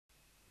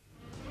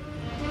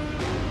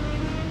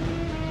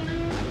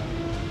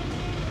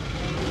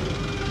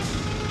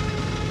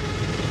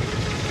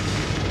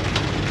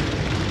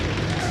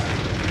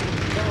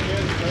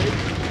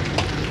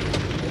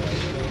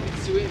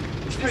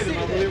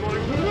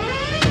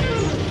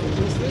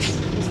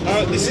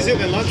This is it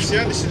then, lads.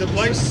 Yeah, this is the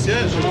place.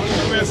 Yeah, come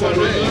here for a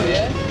Reupload.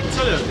 I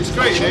tell you, it's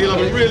great here. You'll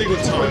have a really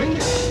good time.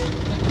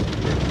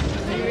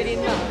 Are you really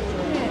in love?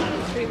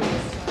 Yeah, 3 weeks.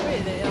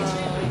 Really? Oh,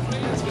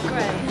 it must be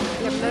great.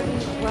 Yeah, but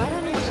well, I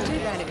don't know what to do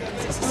about it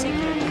because it's a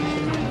secret.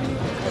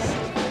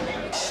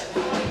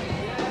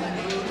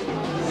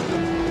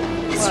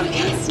 It's from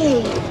Astley.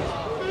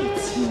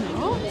 It's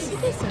not. It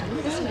isn't.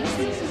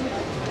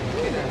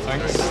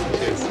 Thanks.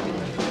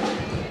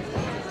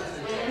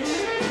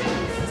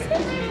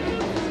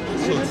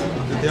 Cheers.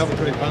 They have a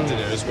great band in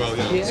here as well,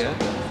 you know. Yeah.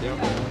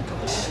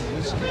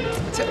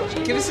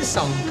 Give us a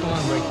song. Come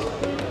on, Rick.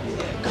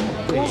 Come on,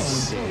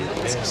 please.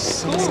 It's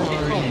so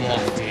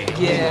lofty.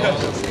 Yeah.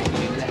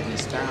 You're letting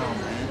us down,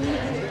 man.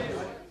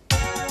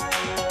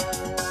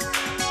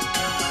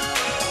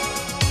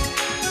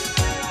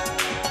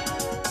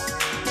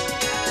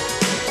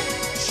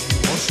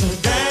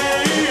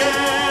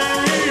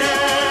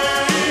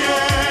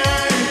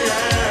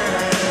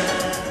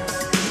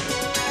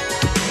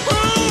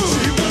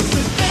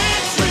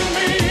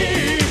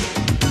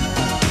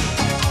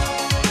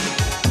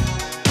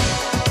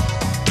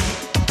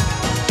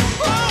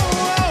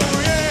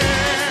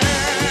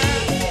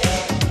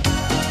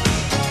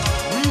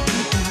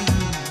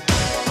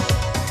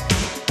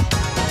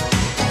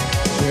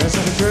 There's a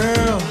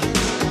girl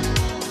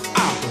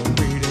I've been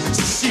waiting to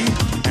see,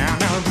 and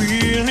I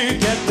really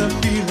get the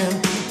feeling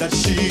that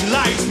she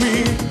likes me.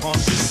 Oh,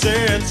 she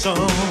said so,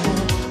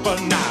 but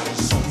not in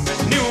so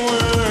many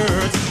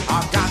words.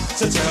 I've got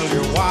to tell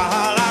you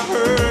why.